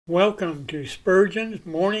Welcome to Spurgeon's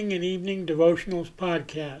Morning and Evening Devotionals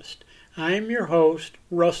Podcast. I am your host,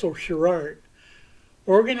 Russell Sherrard.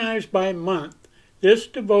 Organized by month, this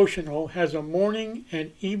devotional has a morning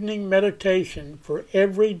and evening meditation for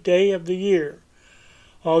every day of the year.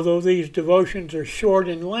 Although these devotions are short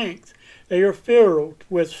in length, they are filled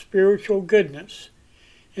with spiritual goodness.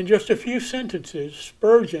 In just a few sentences,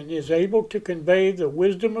 Spurgeon is able to convey the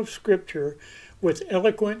wisdom of Scripture with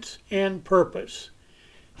eloquence and purpose.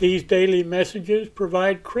 These daily messages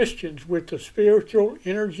provide Christians with the spiritual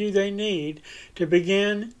energy they need to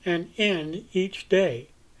begin and end each day.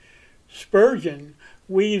 Spurgeon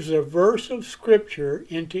weaves a verse of Scripture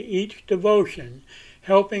into each devotion,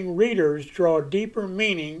 helping readers draw deeper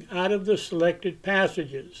meaning out of the selected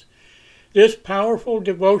passages. This powerful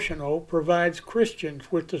devotional provides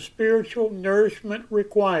Christians with the spiritual nourishment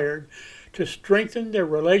required to strengthen their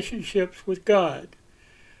relationships with God.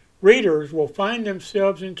 Readers will find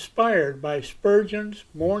themselves inspired by Spurgeon's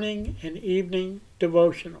morning and evening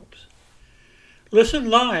devotionals.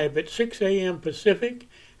 Listen live at 6 a.m. Pacific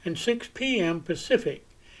and 6 p.m. Pacific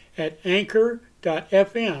at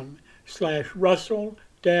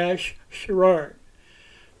anchor.fm/Russell-Sherrard.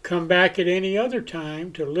 Come back at any other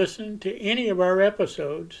time to listen to any of our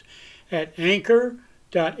episodes at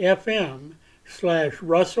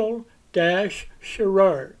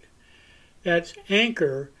anchor.fm/Russell-Sherrard. That's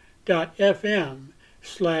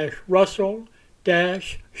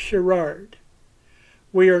anchor.fm/Russell-Sherrard.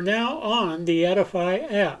 We are now on the Edify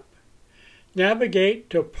app. Navigate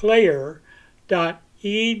to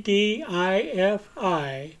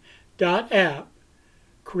player.edifi.app,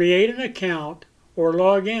 create an account, or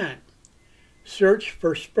log in. Search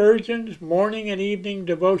for Spurgeon's Morning and Evening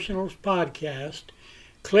Devotionals Podcast,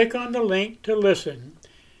 click on the link to listen,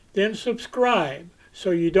 then subscribe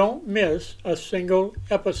so you don't miss a single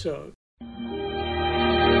episode.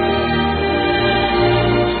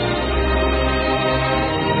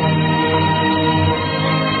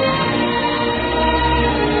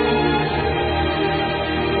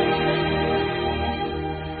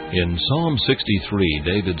 In Psalm 63,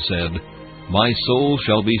 David said, "My soul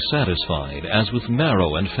shall be satisfied as with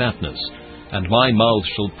marrow and fatness, and my mouth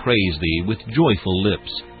shall praise thee with joyful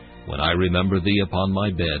lips, when I remember thee upon my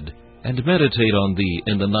bed, and meditate on thee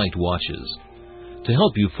in the night watches." To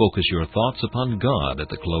help you focus your thoughts upon God at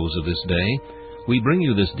the close of this day, we bring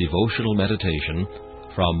you this devotional meditation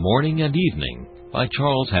from Morning and Evening by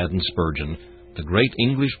Charles Haddon Spurgeon, the great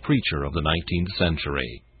English preacher of the 19th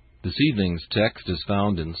century. This evening's text is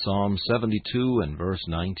found in Psalm 72 and verse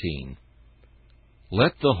 19.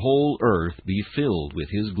 "Let the whole earth be filled with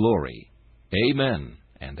His glory. Amen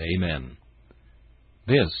and amen."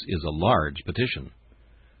 This is a large petition.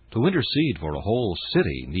 To intercede for a whole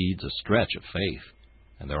city needs a stretch of faith,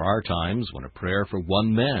 and there are times when a prayer for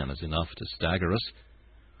one man is enough to stagger us.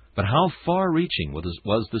 But how far-reaching was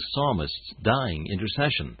the psalmist's dying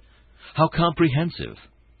intercession? How comprehensive,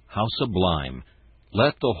 how sublime!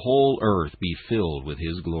 Let the whole earth be filled with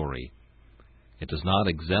His glory. It does not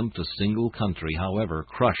exempt a single country, however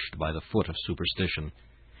crushed by the foot of superstition.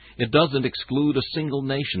 It doesn't exclude a single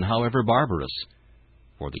nation, however barbarous.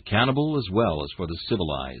 For the cannibal as well as for the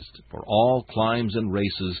civilized, for all climes and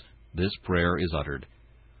races, this prayer is uttered.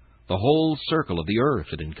 The whole circle of the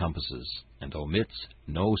earth it encompasses, and omits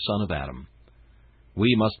no son of Adam.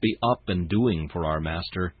 We must be up and doing for our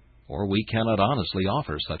Master, or we cannot honestly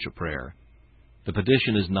offer such a prayer. The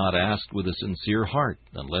petition is not asked with a sincere heart,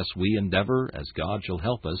 unless we endeavor, as God shall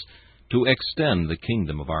help us, to extend the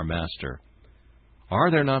kingdom of our Master.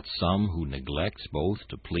 Are there not some who neglect both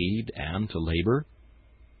to plead and to labor?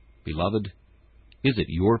 Beloved, is it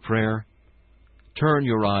your prayer? Turn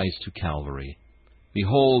your eyes to Calvary.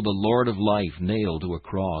 Behold the Lord of life nailed to a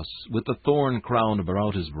cross, with the thorn crown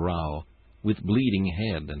about His brow, with bleeding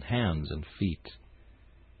head and hands and feet.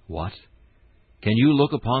 What? Can you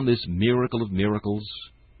look upon this miracle of miracles,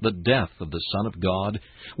 the death of the Son of God,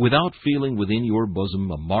 without feeling within your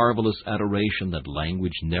bosom a marvelous adoration that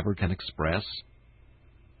language never can express?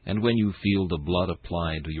 And when you feel the blood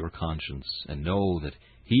applied to your conscience, and know that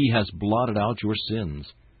He has blotted out your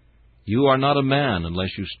sins, you are not a man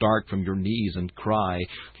unless you start from your knees and cry,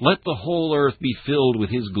 "Let the whole earth be filled with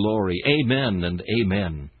His glory. Amen and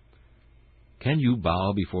amen." Can you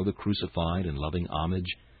bow before the crucified in loving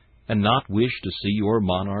homage, and not wish to see your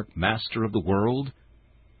monarch master of the world?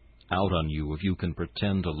 Out on you if you can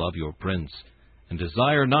pretend to love your prince, and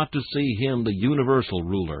desire not to see him the universal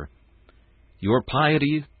ruler. Your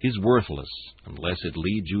piety is worthless unless it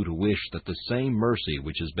leads you to wish that the same mercy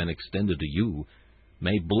which has been extended to you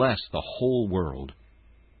may bless the whole world.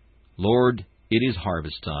 Lord, it is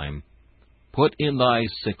harvest time. Put in thy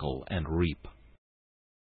sickle and reap.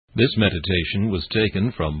 This meditation was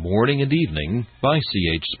taken from Morning and Evening by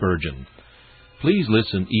C.H. Spurgeon. Please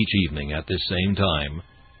listen each evening at this same time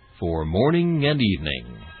for Morning and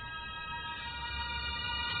Evening.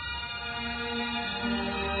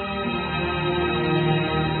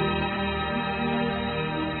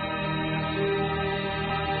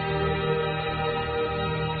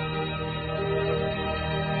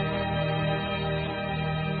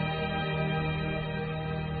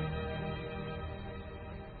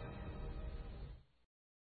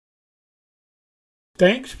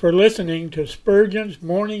 Thanks for listening to Spurgeon's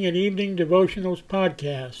Morning and Evening Devotionals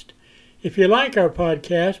podcast. If you like our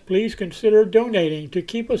podcast, please consider donating to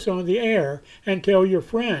keep us on the air and tell your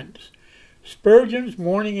friends. Spurgeon's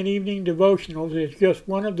Morning and Evening Devotionals is just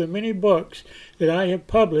one of the many books that I have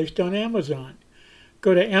published on Amazon.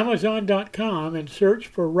 Go to Amazon.com and search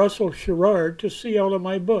for Russell Sherrard to see all of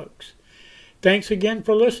my books. Thanks again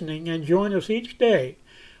for listening, and join us each day,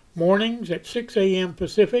 mornings at 6 a.m.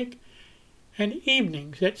 Pacific, and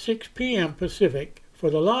evenings at 6 p.m. Pacific for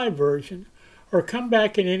the live version, or come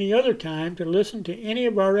back at any other time to listen to any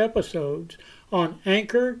of our episodes on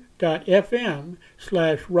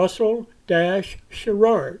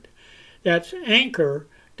anchor.fm/Russell-Sherrard. That's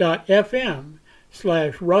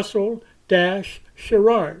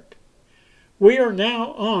anchor.fm/Russell-Sherrard. We are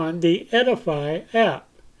now on the Edify app.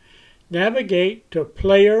 Navigate to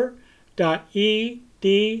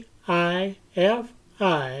player.edifi.app.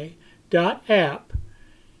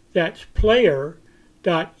 That's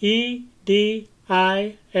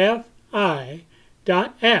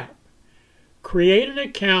player.edifi.app. Create an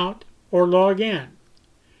account or log in.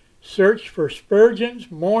 Search for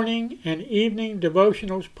Spurgeon's Morning and Evening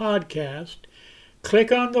Devotionals podcast.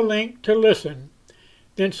 Click on the link to listen.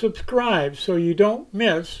 Then subscribe so you don't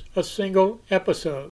miss a single episode.